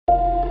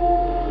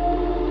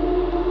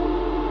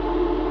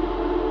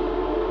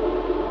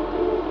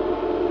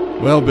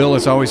Well, Bill,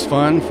 it's always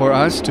fun for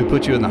us to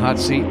put you in the hot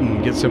seat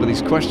and get some of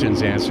these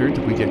questions answered.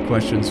 We get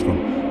questions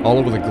from all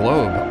over the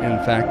globe. In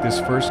fact,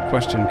 this first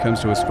question comes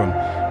to us from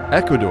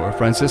Ecuador,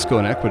 Francisco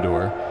in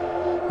Ecuador.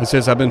 It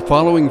says, I've been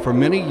following for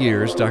many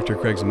years Dr.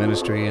 Craig's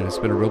ministry, and it's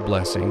been a real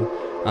blessing.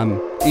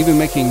 I'm even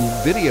making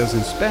videos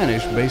in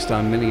Spanish based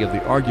on many of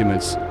the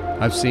arguments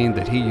I've seen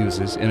that he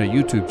uses in a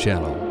YouTube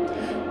channel.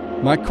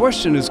 My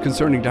question is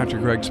concerning Dr.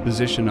 Craig's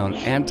position on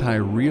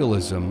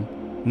anti-realism,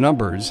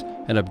 numbers,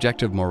 and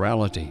objective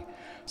morality.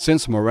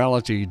 Since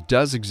morality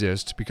does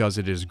exist because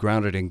it is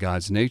grounded in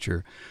God's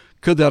nature,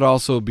 could that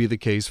also be the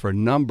case for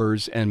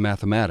numbers and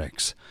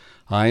mathematics?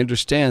 I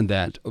understand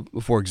that,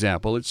 for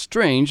example, it's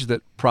strange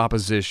that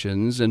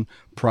propositions and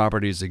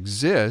properties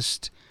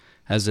exist,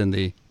 as in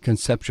the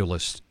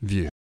conceptualist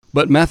view.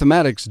 But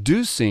mathematics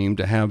do seem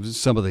to have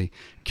some of the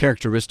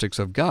characteristics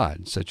of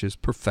God, such as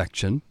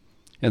perfection,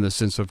 and the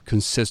sense of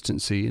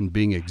consistency and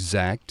being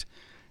exact,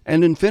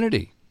 and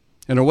infinity,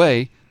 in a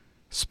way,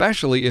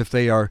 especially if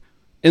they are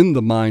in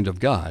the mind of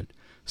God.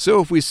 So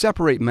if we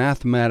separate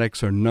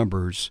mathematics or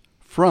numbers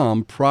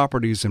from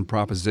properties and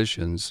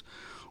propositions,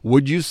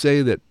 would you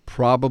say that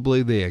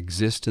probably they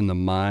exist in the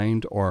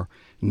mind or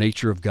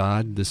nature of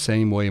God the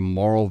same way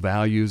moral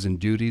values and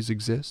duties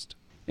exist?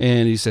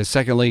 And he says,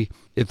 secondly,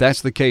 if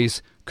that's the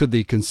case, could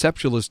the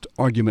conceptualist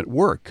argument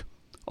work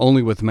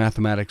only with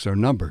mathematics or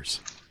numbers?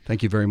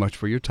 Thank you very much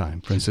for your time,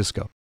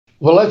 Francisco.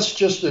 Well, let's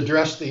just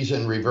address these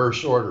in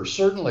reverse order.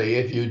 Certainly,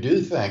 if you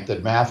do think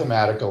that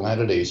mathematical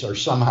entities are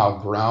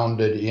somehow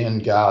grounded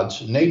in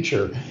God's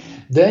nature,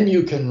 then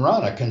you can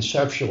run a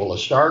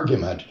conceptualist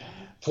argument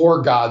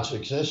for God's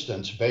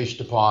existence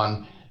based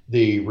upon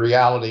the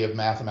reality of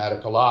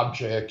mathematical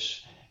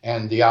objects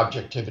and the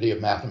objectivity of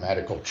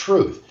mathematical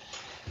truth.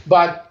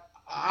 But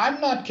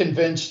I'm not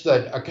convinced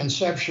that a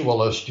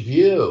conceptualist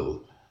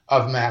view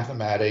of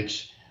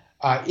mathematics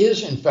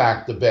is in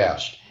fact the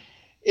best.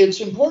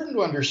 It's important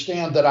to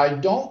understand that I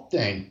don't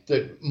think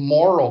that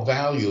moral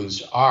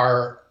values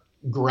are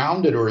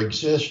grounded or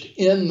exist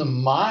in the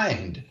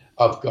mind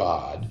of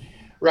God.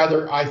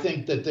 Rather, I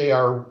think that they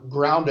are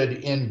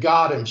grounded in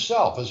God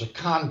himself as a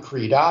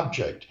concrete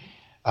object.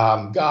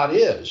 God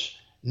is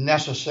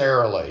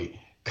necessarily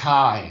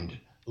kind,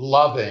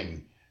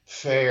 loving,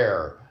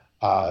 fair,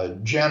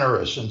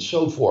 generous, and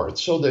so forth.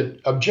 So that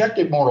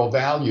objective moral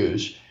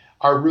values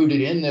are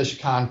rooted in this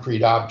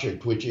concrete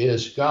object, which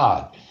is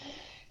God.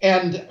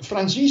 And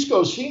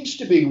Francisco seems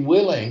to be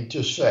willing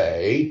to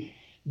say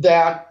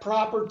that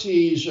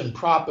properties and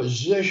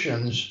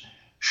propositions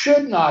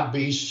should not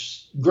be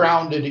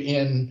grounded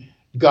in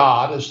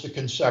God as the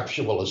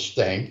conceptualists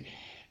think,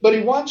 but he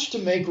wants to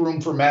make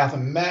room for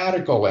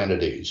mathematical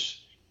entities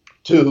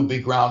to be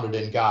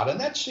grounded in God. And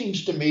that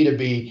seems to me to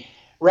be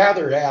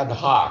rather ad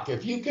hoc.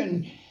 If you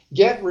can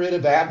get rid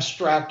of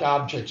abstract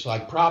objects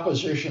like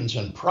propositions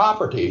and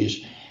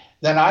properties,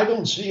 then I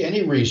don't see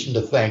any reason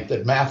to think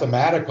that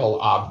mathematical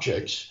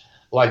objects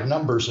like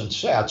numbers and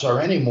sets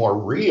are any more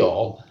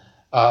real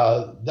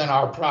than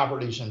our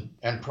properties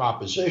and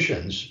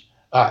propositions,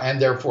 and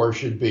therefore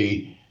should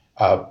be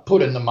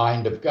put in the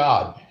mind of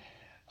God.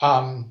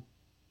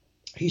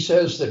 He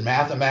says that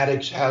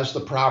mathematics has the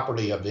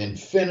property of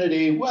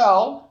infinity.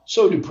 Well,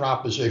 so do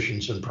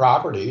propositions and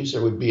properties.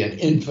 There would be an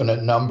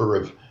infinite number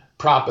of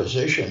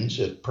propositions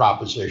if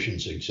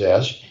propositions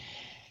exist.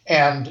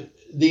 And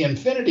the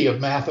infinity of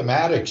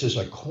mathematics is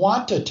a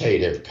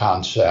quantitative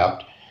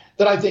concept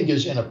that I think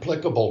is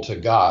inapplicable to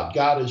God.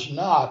 God is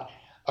not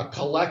a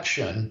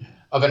collection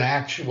of an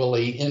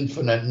actually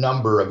infinite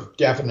number of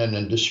definite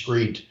and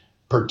discrete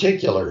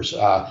particulars.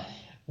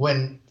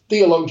 When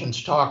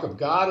theologians talk of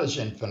God as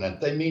infinite,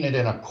 they mean it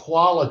in a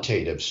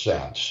qualitative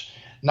sense,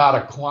 not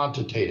a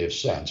quantitative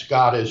sense.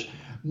 God is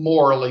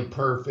morally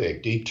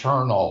perfect,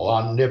 eternal,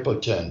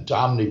 omnipotent,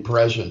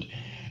 omnipresent,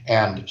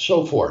 and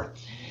so forth.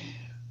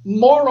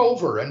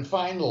 Moreover, and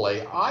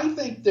finally, I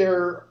think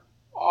there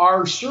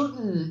are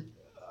certain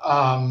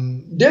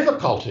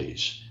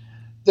difficulties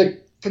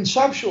the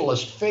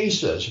conceptualist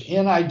faces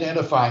in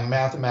identifying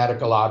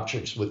mathematical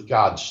objects with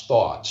God's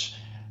thoughts.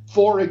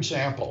 For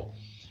example,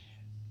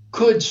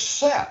 could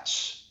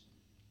sets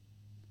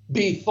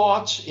be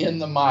thoughts in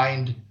the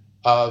mind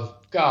of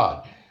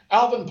God?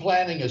 Alvin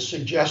Planning has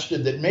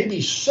suggested that maybe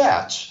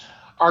sets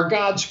are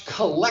God's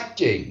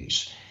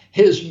collectings,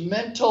 his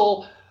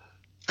mental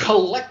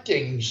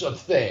collectings of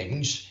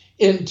things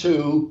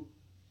into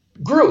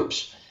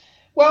groups.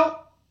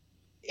 Well,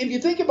 if you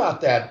think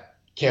about that,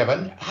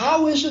 Kevin,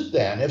 how is it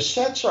then, if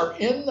sets are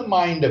in the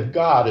mind of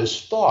God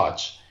as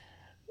thoughts,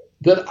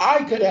 that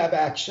I could have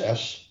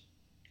access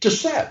to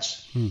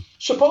sets?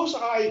 Suppose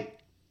I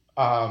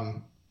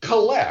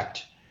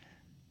collect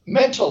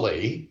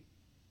mentally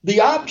the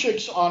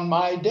objects on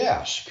my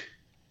desk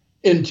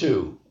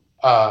into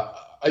a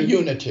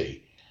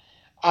unity.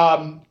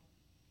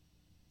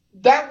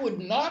 That would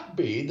not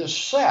be the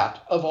set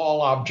of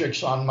all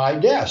objects on my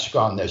desk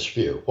on this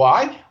view.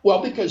 Why?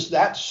 Well, because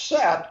that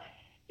set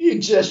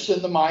exists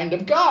in the mind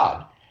of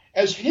God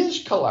as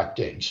his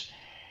collectings.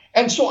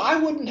 And so I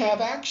wouldn't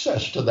have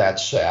access to that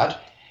set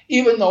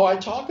even though I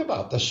talk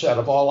about the set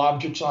of all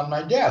objects on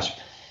my desk.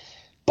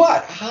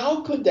 But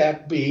how could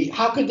that be?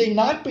 How could they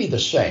not be the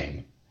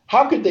same?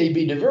 How could they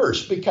be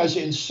diverse? Because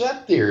in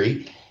set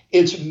theory,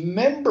 it's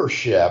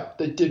membership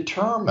that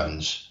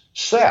determines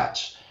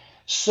sets.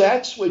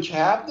 Sets which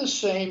have the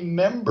same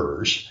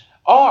members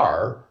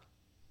are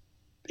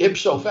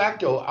ipso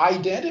facto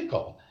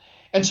identical.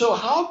 And so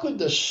how could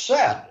the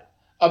set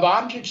of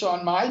objects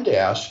on my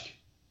desk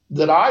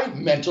that I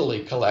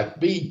mentally collect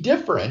be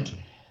different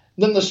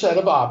than the set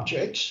of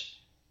objects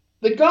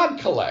that God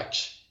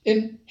collects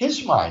in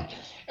his mind?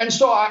 And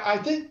so I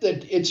think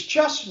that it's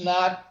just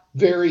not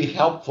very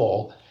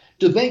helpful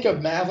to think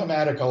of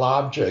mathematical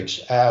objects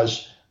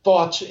as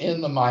thoughts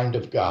in the mind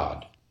of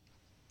God.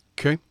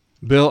 Okay.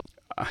 Bill,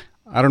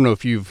 I don't know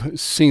if you've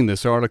seen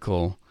this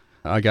article.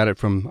 I got it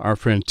from our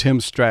friend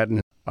Tim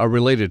Stratton, a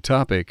related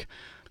topic.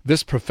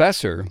 This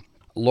professor,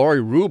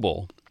 Laurie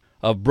Rubel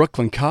of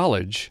Brooklyn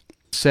College,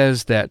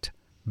 says that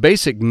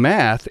basic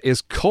math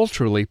is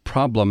culturally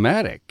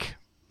problematic.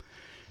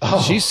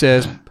 Oh. She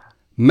says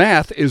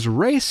math is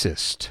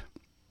racist.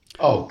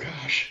 Oh,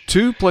 gosh.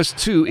 2 +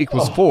 2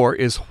 = 4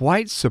 is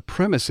white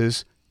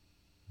supremacist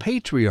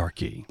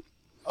patriarchy.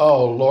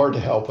 Oh, Lord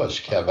help us,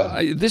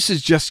 Kevin. This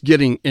is just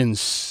getting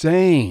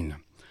insane.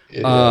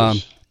 It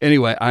is.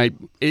 Anyway,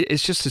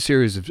 it's just a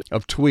series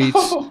of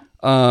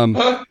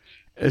tweets.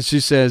 She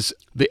says,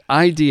 the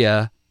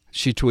idea,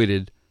 she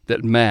tweeted,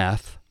 that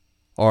math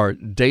or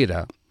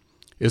data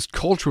is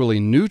culturally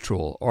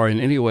neutral or in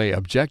any way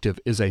objective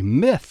is a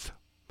myth.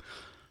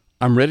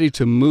 I'm ready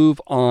to move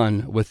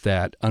on with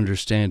that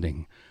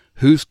understanding.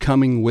 Who's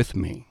coming with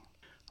me?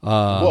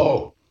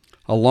 Whoa.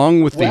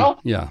 Along with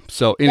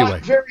so anyway.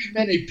 Not very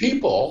many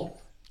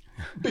people,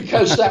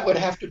 because that would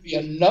have to be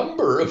a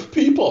number of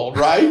people,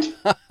 right?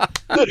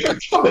 That are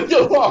coming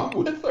along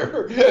with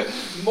her.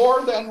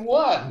 More than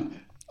one.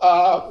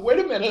 Wait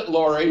a minute,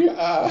 Laurie.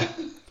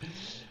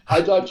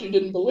 I thought you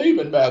didn't believe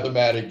in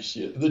mathematics.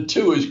 The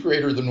 2 is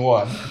greater than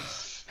 1.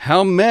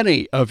 How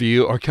many of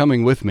you are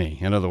coming with me?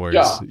 In other words,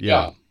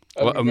 Yeah.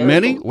 Well,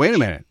 many? Wait a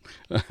minute.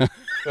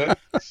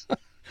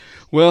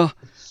 Well,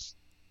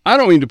 I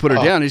don't mean to put her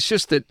down. It's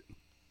just that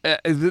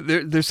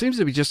there seems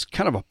to be just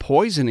kind of a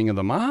poisoning of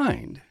the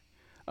mind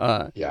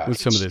with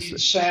some of this. The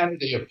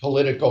insanity of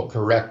political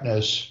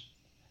correctness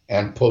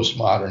and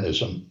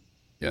postmodernism.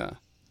 Yeah.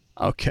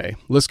 Okay.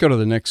 Let's go to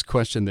the next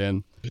question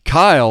then.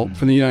 Kyle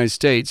from the United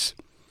States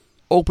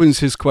opens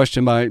his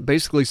question by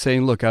basically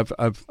saying, look,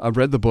 I've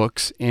read the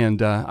books,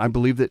 and I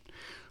believe that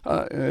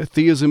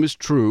theism is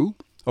true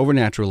over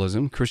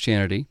naturalism,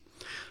 Christianity.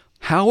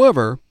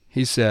 However,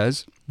 he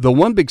says, the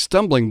one big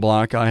stumbling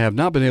block I have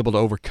not been able to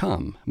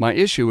overcome. My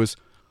issue is,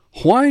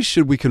 why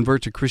should we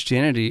convert to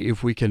Christianity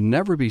if we can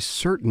never be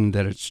certain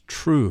that it's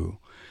true?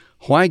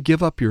 Why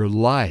give up your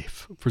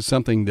life for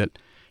something that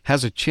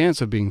has a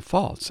chance of being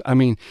false? I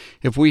mean,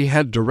 if we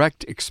had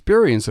direct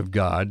experience of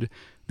God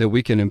that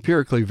we can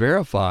empirically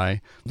verify,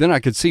 then I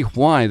could see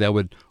why that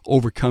would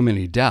overcome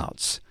any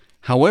doubts.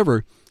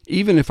 However,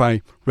 even if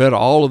I read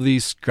all of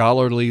these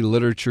scholarly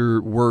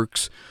literature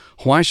works,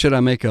 why should I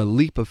make a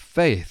leap of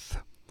faith?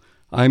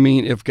 I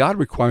mean, if God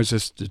requires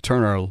us to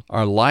turn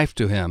our life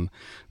to him,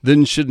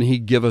 then shouldn't he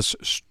give us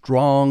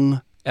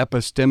strong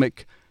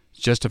epistemic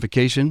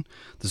justification,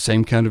 the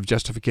same kind of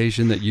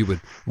justification that you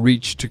would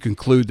reach to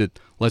conclude that,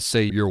 let's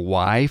say, your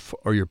wife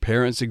or your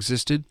parents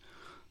existed,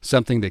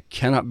 something that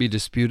cannot be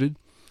disputed?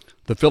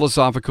 The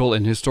philosophical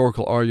and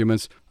historical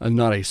arguments are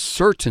not a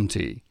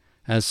certainty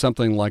as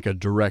something like a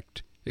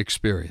direct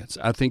experience.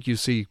 I think you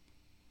see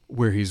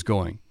where he's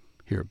going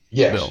here,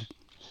 yes. Bill.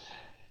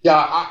 Yeah,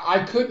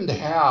 I couldn't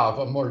have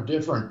a more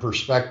different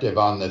perspective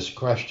on this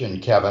question,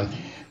 Kevin.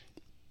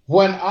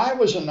 When I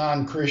was a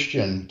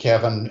non-Christian,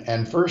 Kevin,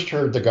 and first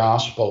heard the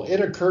gospel, it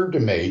occurred to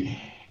me,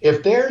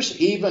 if there's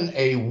even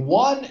a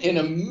 1 in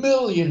a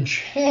million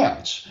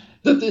chance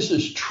that this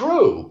is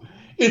true,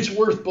 it's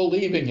worth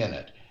believing in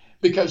it.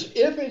 Because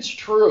if it's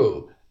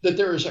true that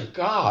there is a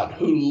God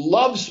who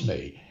loves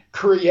me,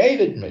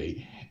 created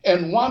me,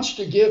 and wants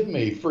to give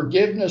me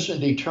forgiveness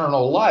and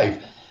eternal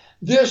life,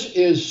 this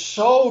is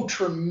so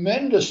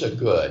tremendous a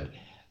good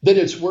that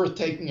it's worth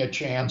taking a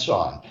chance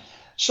on.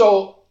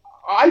 So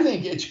I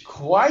think it's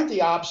quite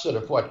the opposite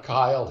of what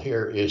Kyle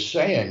here is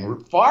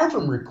saying. Far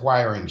from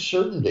requiring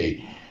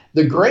certainty,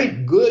 the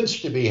great goods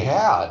to be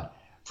had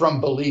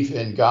from belief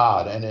in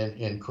God and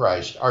in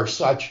Christ are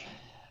such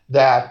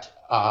that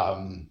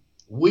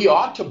we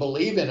ought to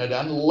believe in it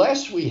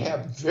unless we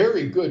have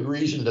very good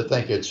reason to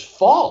think it's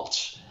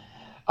false.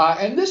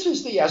 And this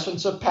is the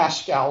essence of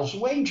Pascal's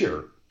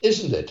wager,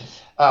 isn't it?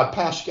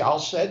 Pascal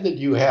said that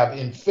you have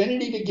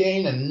infinity to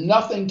gain and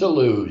nothing to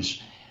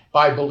lose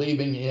by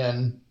believing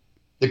in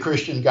the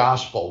Christian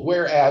gospel.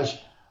 Whereas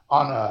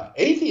on an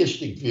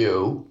atheistic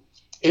view,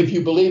 if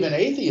you believe in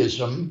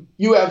atheism,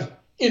 you have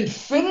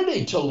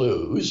infinity to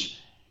lose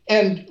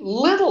and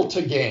little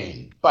to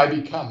gain by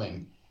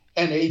becoming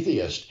an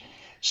atheist.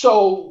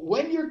 So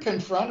when you're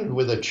confronted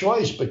with a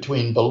choice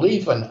between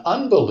belief and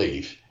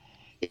unbelief,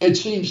 it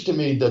seems to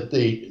me that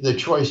the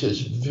choice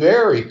is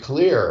very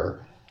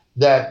clear,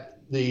 that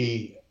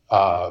the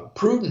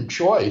prudent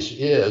choice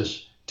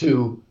is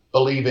to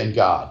believe in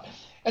God.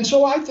 And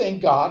so I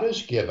think God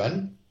has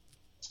given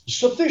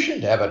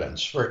sufficient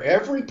evidence for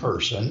every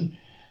person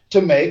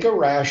to make a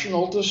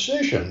rational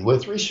decision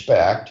with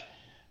respect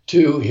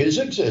to his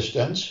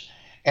existence,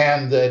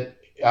 and that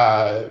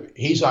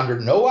he's under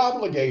no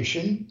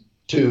obligation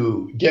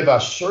to give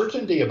us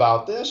certainty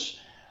about this.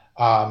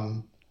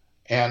 And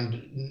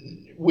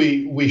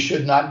we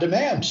should not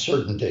demand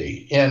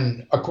certainty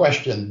in a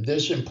question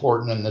this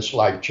important and this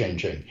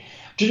life-changing.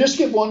 To just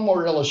give one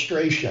more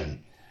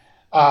illustration,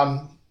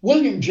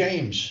 William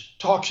James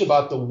talks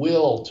about the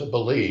will to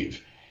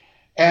believe,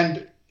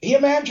 and he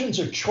imagines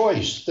a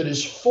choice that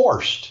is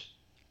forced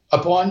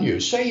upon you.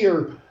 Say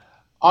you're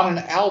on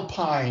an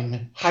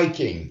alpine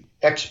hiking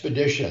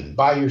expedition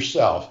by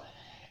yourself,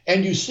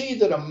 and you see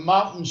that a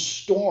mountain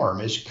storm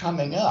is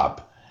coming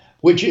up,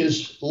 which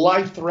is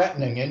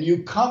life-threatening, and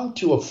you come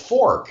to a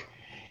fork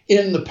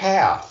in the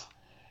path,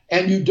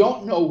 and you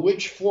don't know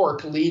which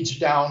fork leads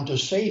down to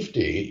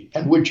safety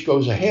and which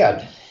goes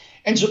ahead.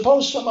 And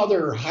suppose some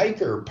other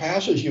hiker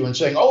passes you and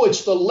saying, oh,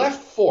 it's the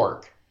left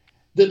fork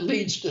that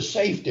leads to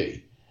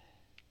safety.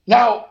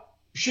 Now,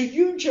 should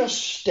you just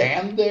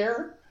stand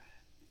there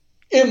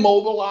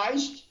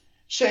immobilized,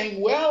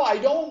 saying, well, I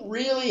don't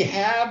really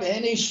have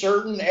any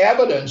certain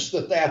evidence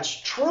that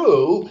that's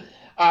true.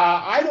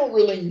 I don't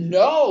really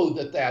know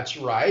that that's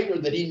right, or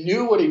that he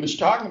knew what he was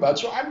talking about,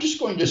 so I'm just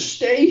going to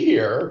stay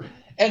here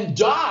and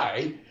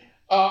die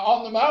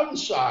on the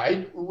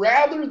mountainside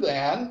rather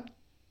than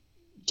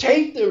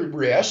take the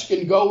risk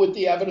and go with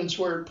the evidence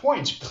where it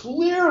points.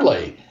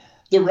 Clearly,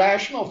 the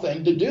rational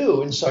thing to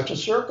do in such a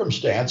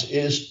circumstance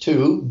is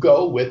to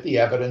go with the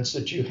evidence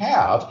that you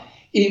have,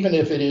 even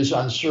if it is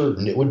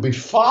uncertain. It would be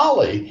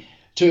folly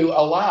to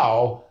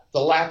allow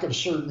the lack of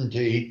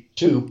certainty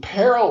to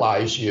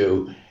paralyze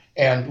you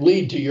and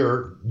lead to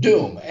your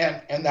doom.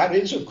 And that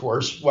is, of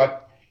course,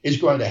 what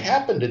is going to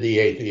happen to the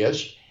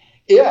atheist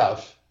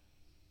if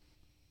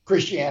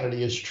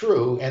Christianity is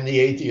true and the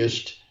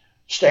atheist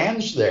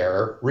stands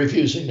there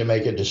refusing to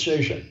make a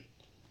decision.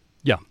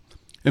 Yeah.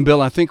 And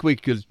Bill, I think we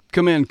could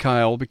commend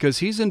Kyle because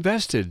he's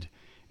invested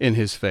in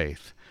his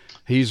faith.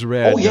 He's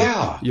read,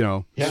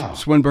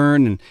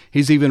 Swinburne, and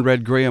he's even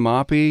read Graham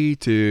Oppy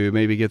to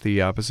maybe get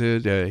the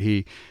opposite.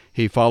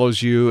 He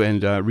follows you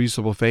and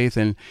reasonable faith,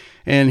 and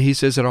he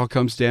says it all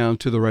comes down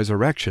to the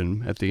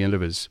resurrection at the end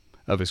of his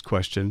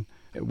question.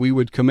 We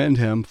would commend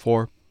him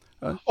for.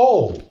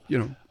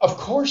 Of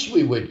course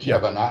we would,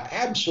 Kevin.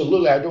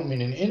 Absolutely. I don't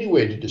mean in any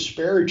way to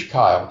disparage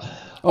Kyle.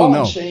 All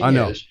I'm saying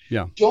is,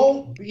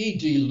 don't be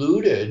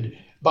deluded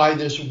by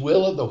this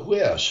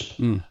will-o'-the-wisp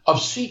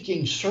of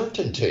seeking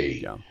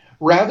certainty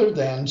rather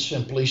than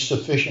simply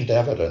sufficient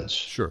evidence.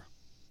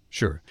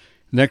 Sure.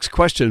 Next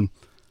question.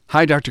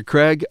 Hi, Dr.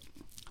 Craig.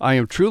 I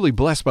am truly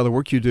blessed by the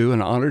work you do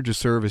and honored to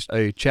serve as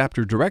a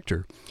chapter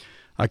director.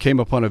 I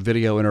came upon a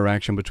video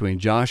interaction between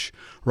Josh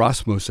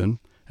Rasmussen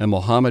and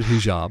Mohammed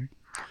Hijab,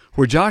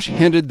 where Josh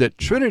hinted that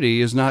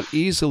Trinity is not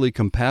easily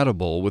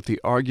compatible with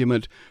the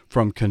argument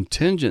from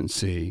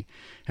contingency,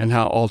 and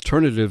how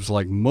alternatives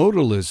like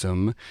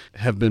modalism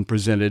have been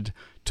presented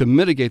to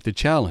mitigate the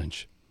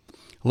challenge.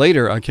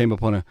 Later, I came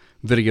upon a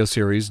video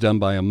series done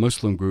by a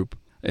Muslim group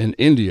in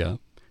India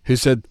who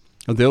said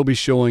they'll be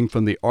showing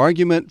from the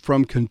argument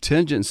from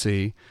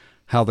contingency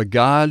how the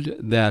God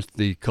that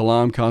the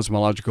Kalam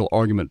cosmological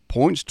argument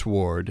points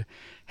toward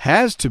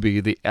has to be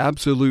the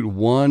absolute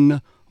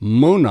one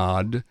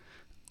monad,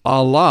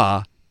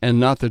 Allah, and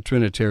not the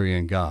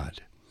Trinitarian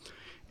God.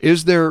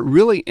 Is there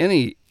really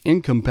any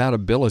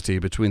incompatibility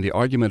between the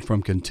argument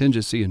from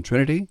contingency and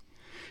Trinity?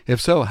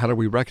 If so, how do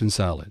we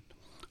reconcile it?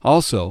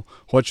 Also,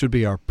 what should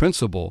be our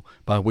principle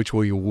by which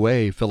we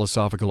weigh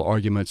philosophical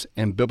arguments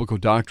and biblical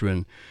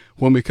doctrine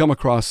when we come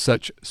across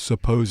such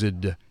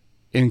supposed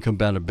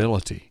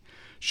incompatibility?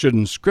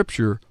 Shouldn't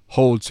Scripture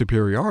hold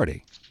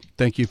superiority?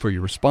 Thank you for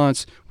your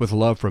response. With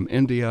love from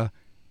India,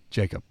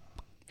 Jacob.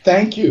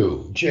 Thank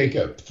you,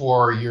 Jacob,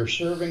 for your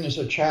serving as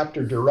a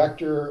chapter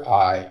director.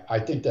 I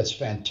think that's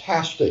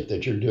fantastic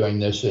that you're doing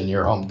this in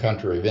your home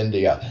country of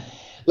India.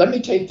 Let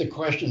me take the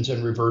questions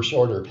in reverse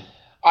order.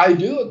 I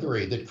do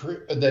agree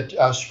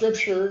that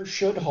Scripture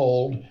should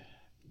hold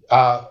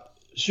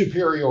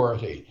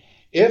superiority.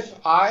 If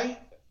I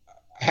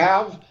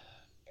have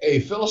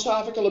a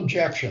philosophical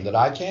objection that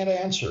I can't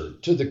answer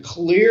to the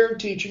clear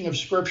teaching of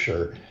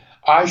Scripture,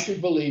 I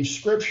should believe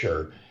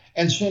Scripture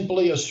and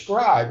simply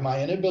ascribe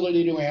my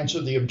inability to answer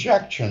the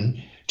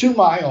objection to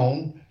my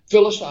own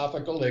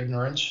philosophical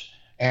ignorance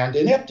and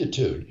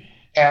ineptitude,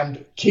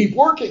 and keep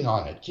working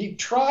on it, keep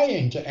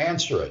trying to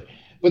answer it.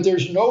 But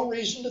there's no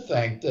reason to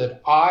think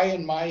that I,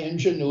 in my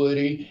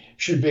ingenuity,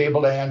 should be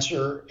able to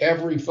answer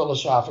every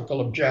philosophical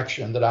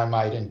objection that I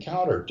might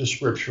encounter to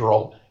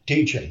scriptural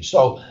teaching.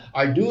 So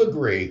I do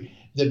agree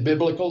that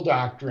biblical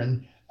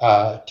doctrine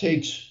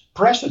takes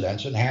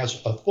precedence and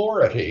has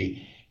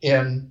authority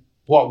in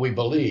what we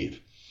believe.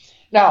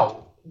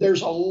 Now,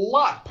 there's a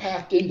lot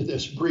packed into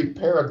this brief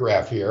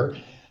paragraph here.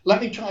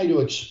 Let me try to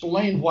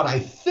explain what I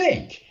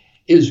think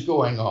is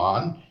going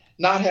on,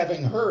 not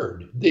having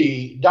heard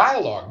the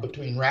dialogue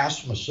between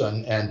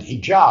Rasmussen and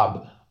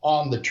Hijab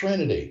on the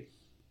Trinity.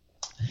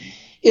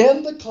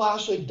 In the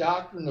classic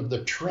doctrine of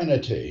the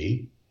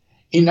Trinity,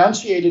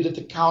 enunciated at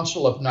the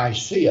Council of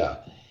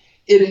Nicaea,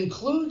 it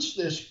includes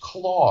this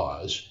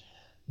clause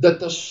that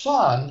the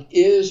Son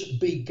is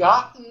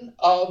begotten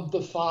of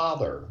the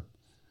Father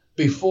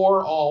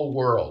before all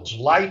worlds,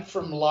 light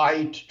from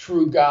light,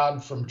 true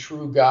God from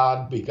true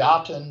God,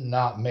 begotten,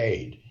 not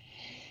made.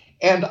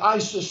 And I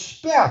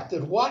suspect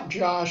that what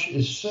Josh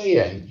is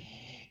saying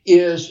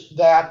is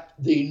that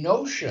the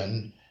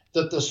notion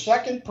that the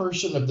second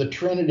person of the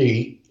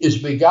Trinity is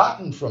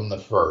begotten from the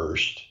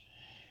first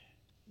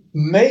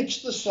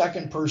makes the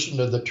second person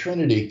of the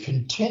Trinity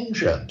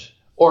contingent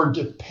or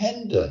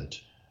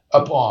dependent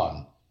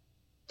upon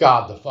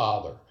God the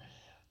Father.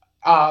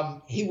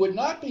 He would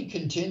not be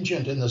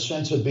contingent in the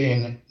sense of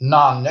being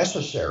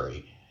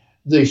non-necessary.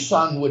 The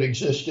Son would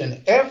exist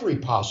in every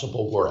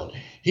possible world.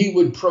 He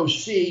would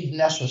proceed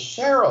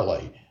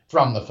necessarily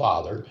from the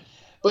Father,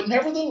 but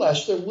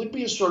nevertheless, there would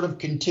be a sort of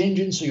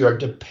contingency or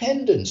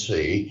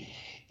dependency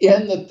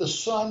in that the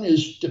Son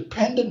is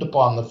dependent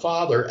upon the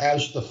Father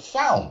as the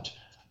fount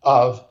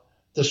of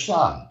the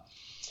Son.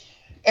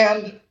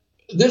 And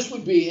this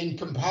would be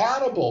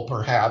incompatible,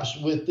 perhaps,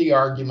 with the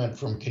argument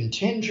from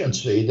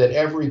contingency that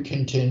every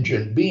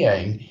contingent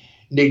being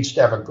needs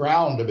to have a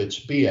ground of its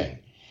being.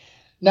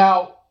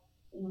 Now,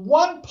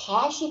 one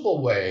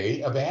possible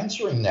way of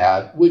answering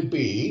that would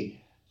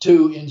be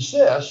to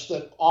insist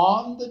that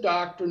on the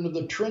doctrine of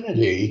the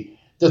Trinity,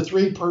 the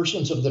three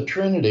persons of the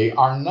Trinity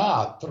are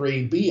not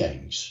three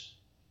beings.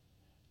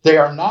 They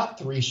are not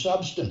three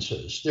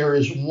substances. There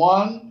is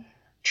one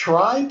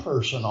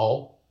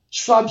tripersonal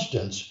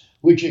substance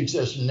which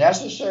exists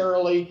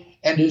necessarily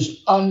and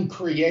is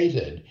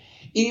uncreated,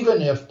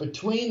 even if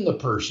between the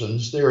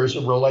persons there is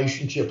a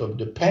relationship of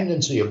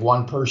dependency of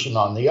one person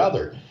on the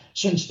other.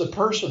 Since the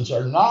persons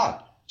are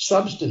not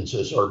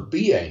substances or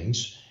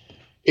beings,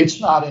 it's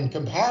not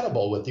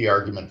incompatible with the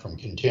argument from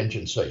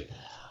contingency.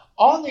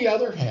 On the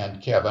other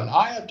hand, Kevin,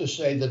 I have to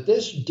say that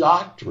this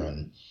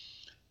doctrine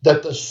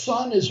that the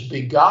Son is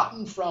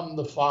begotten from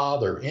the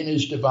Father in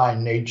his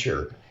divine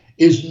nature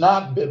is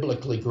not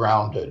biblically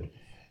grounded.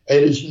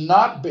 It is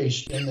not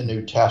based in the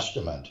New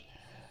Testament.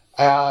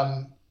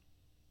 And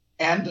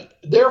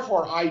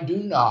therefore, I do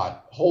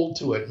not hold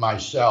to it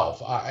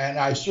myself. And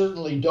I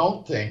certainly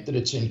don't think that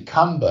it's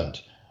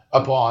incumbent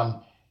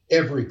upon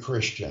every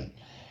Christian.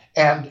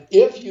 And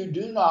if you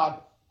do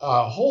not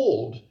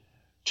hold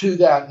to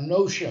that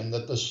notion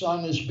that the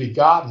Son is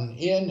begotten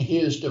in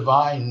his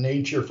divine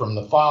nature from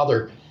the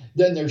Father,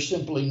 then there's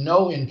simply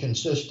no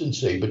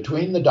inconsistency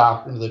between the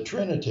doctrine of the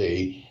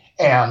Trinity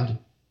and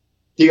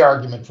the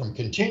argument from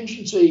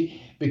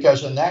contingency,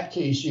 because in that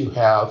case you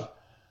have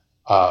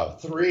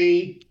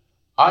three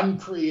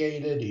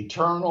uncreated,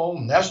 eternal,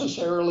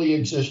 necessarily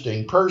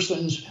existing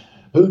persons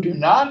who do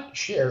not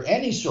share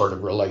any sort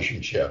of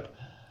relationship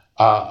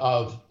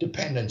of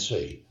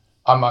dependency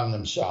among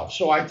themselves.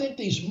 So I think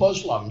these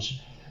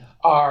Muslims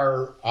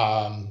are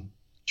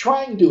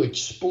trying to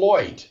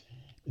exploit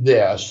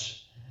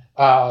this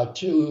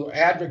to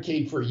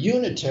advocate for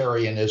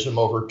Unitarianism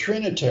over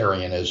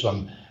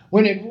Trinitarianism,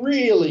 when it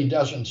really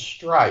doesn't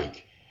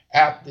strike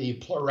at the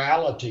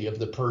plurality of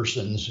the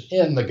persons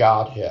in the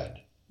Godhead.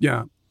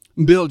 Yeah.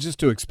 Bill, just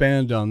to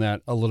expand on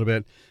that a little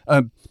bit,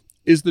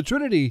 is the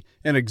Trinity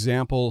an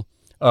example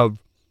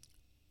of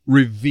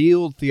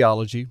revealed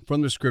theology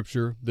from the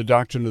Scripture, the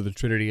doctrine of the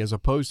Trinity, as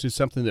opposed to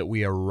something that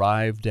we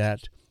arrived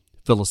at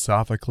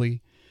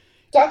philosophically?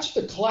 That's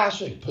the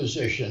classic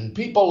position.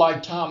 People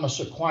like Thomas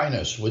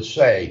Aquinas would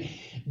say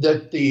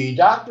that the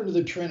doctrine of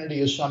the Trinity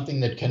is something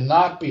that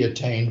cannot be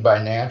attained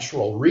by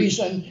natural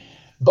reason,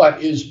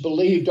 but is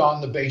believed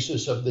on the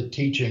basis of the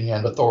teaching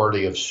and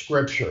authority of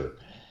Scripture.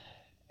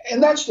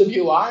 And that's the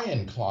view I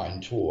incline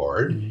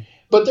toward. Mm-hmm.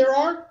 But there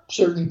are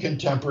certain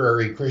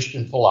contemporary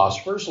Christian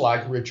philosophers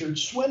like Richard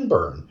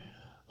Swinburne,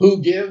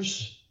 who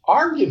gives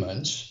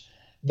arguments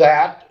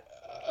that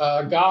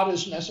God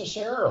is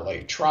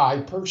necessarily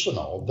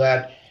tri-personal,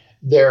 that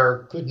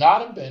there could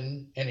not have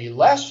been any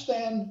less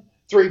than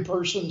three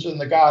persons in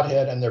the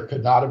Godhead, and there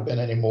could not have been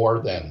any more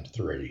than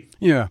three.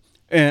 Yeah,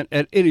 and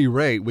at any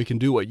rate, we can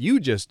do what you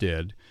just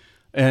did,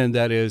 and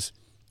that is,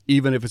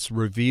 even if it's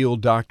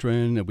revealed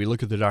doctrine, and we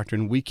look at the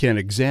doctrine, we can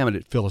examine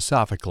it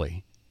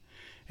philosophically.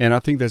 And I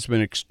think that's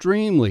been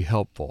extremely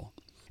helpful.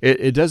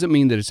 It doesn't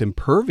mean that it's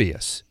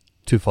impervious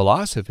to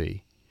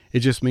philosophy. It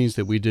just means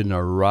that we didn't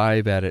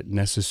arrive at it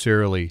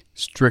necessarily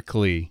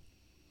strictly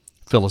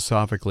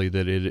philosophically,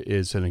 that it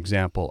is an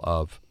example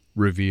of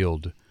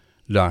revealed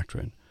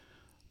doctrine.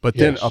 But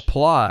then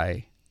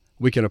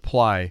we can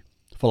apply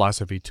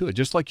philosophy to it,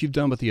 just like you've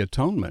done with the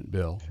atonement,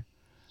 Bill.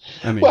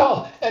 I mean,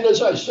 well, and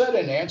as I said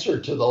in answer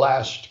to the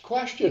last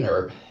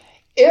questioner,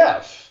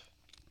 if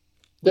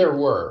there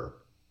were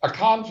a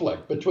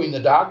conflict between the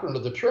doctrine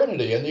of the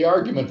Trinity and the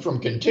argument from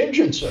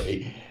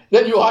contingency,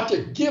 then you ought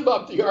to give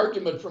up the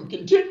argument from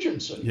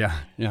contingency, Yeah.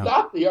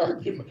 not the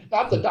argument,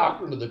 not the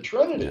doctrine of the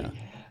Trinity.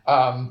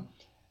 Yeah.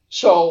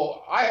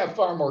 So I have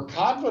far more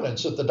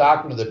confidence that the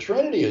doctrine of the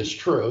Trinity is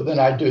true than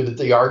I do that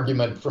the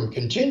argument from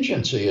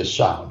contingency is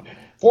sound.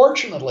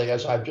 Fortunately,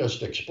 as I've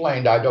just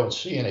explained, I don't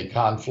see any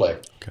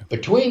conflict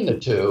between the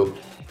two,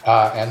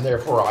 and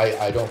therefore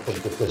I don't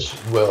think that this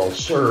will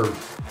serve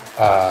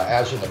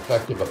as an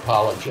effective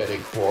apologetic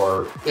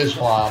for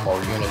Islam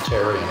or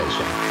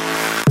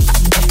Unitarianism.